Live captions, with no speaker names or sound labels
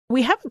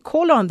We have a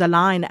caller on the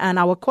line, and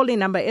our calling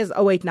number is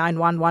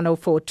 0891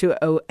 104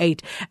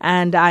 208.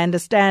 And I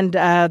understand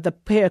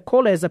the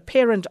caller is a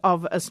parent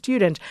of a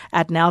student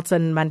at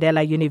Nelson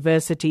Mandela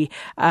University,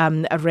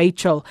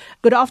 Rachel.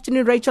 Good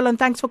afternoon, Rachel, and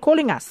thanks for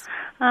calling us.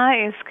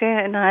 Hi,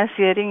 Iske. Nice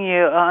hearing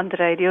you on the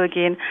radio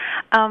again.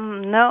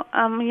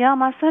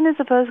 My son is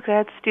a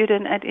postgrad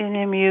student at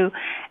NMU,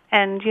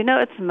 and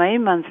it's May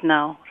month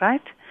now,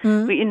 right?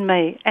 We're in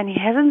May, and he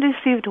hasn't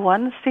received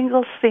one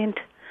single cent.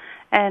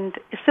 And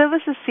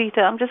Services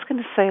SETA, I'm just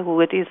going to say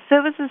who it is.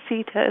 Services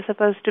SETA is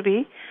supposed to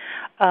be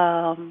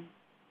one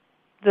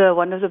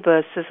of the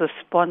bursars or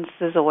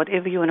sponsors or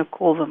whatever you want to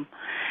call them.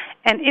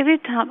 And every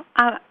time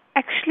I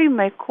actually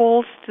make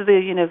calls to the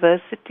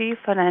university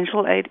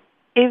financial aid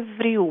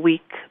every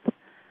week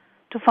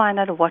to find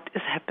out what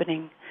is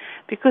happening,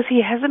 because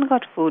he hasn't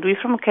got food. We're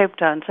from Cape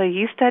Town, so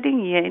he's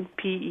studying here in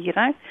PE,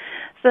 right?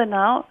 So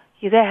now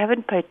they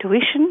haven't paid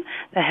tuition,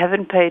 they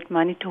haven't paid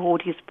money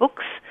toward his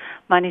books,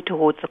 money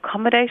towards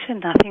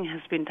accommodation. Nothing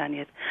has been done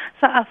yet.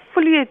 So I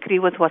fully agree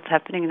with what's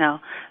happening now.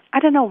 I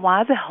don't know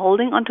why they're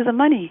holding onto the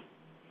money.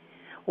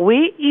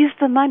 Where is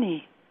the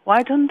money?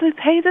 Why don't they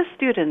pay the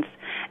students?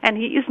 And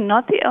he is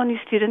not the only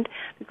student,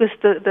 because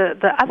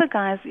the other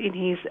guys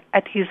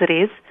at his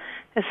res,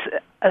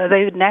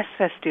 they're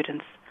NSFAS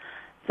students.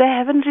 They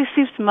haven't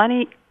received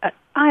money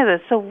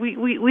either. So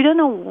we don't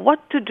know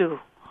what to do.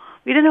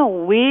 We don't know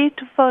where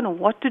to phone or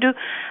what to do.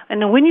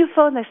 And when you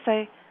phone, they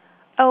say,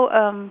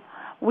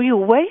 we're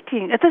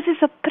waiting. This is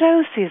a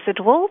process.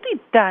 It will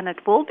be done.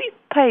 It will be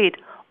paid.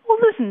 All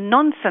this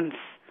nonsense.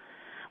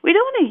 We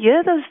don't want to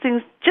hear those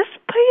things. Just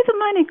pay the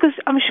money, because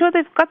I'm sure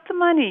they've got the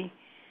money.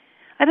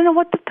 I don't know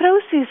what the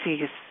process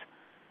is.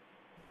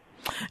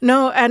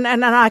 No, and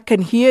I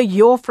can hear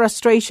your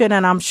frustration,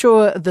 and I'm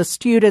sure the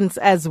students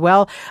as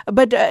well.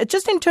 But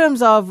just in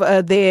terms of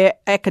their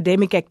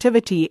academic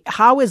activity,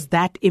 how is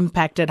that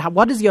impacted?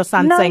 What is your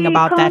son saying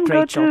about that, Rachel?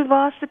 No, he can't go to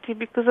varsity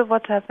because of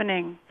what's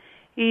happening.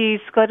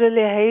 He's got to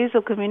liaise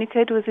or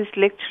communicate with his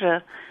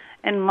lecturer.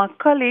 And my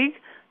colleague,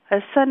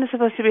 her son is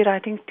supposed to be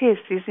writing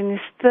tests. He's in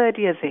his third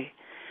year there.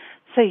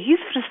 So he's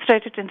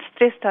frustrated and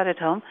stressed out at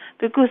home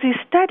because he's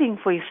studying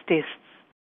for his tests.